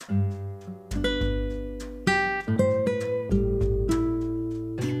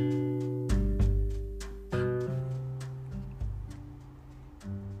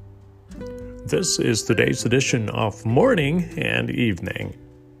This is today's edition of Morning and Evening.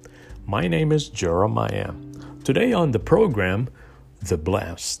 My name is Jeremiah. Today on the program, The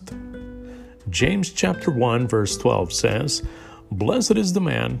Blessed. James chapter 1 verse 12 says, "Blessed is the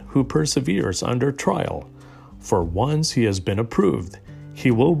man who perseveres under trial, for once he has been approved, he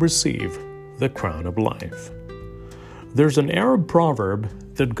will receive the crown of life." There's an Arab proverb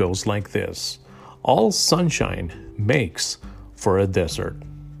that goes like this: all sunshine makes for a desert.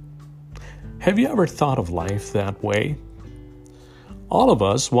 Have you ever thought of life that way? All of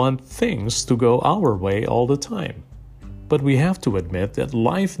us want things to go our way all the time, but we have to admit that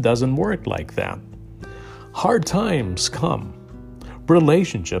life doesn't work like that. Hard times come,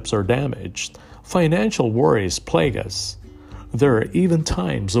 relationships are damaged, financial worries plague us. There are even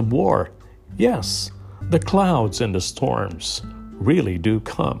times of war. Yes, the clouds and the storms really do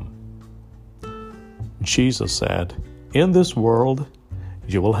come. Jesus said, "In this world,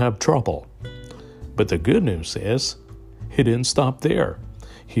 you will have trouble." But the good news is, he didn't stop there.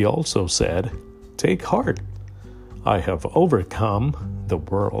 He also said, "Take heart, I have overcome the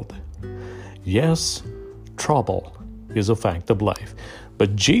world." Yes, trouble is a fact of life,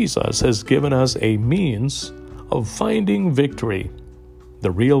 but Jesus has given us a means of finding victory,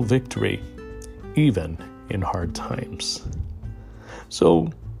 the real victory, even in hard times. So,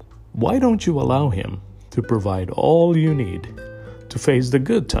 why don't you allow him to provide all you need to face the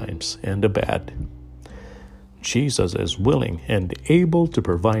good times and the bad? Jesus is willing and able to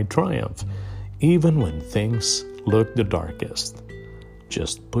provide triumph even when things look the darkest.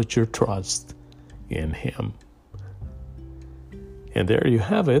 Just put your trust in him. And there you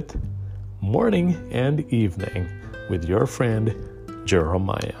have it, Morning and Evening with your friend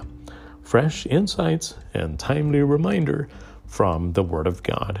Jeremiah. Fresh insights and timely reminder from the Word of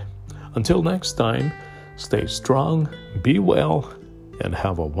God. Until next time, stay strong, be well, and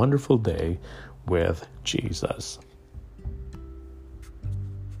have a wonderful day with Jesus.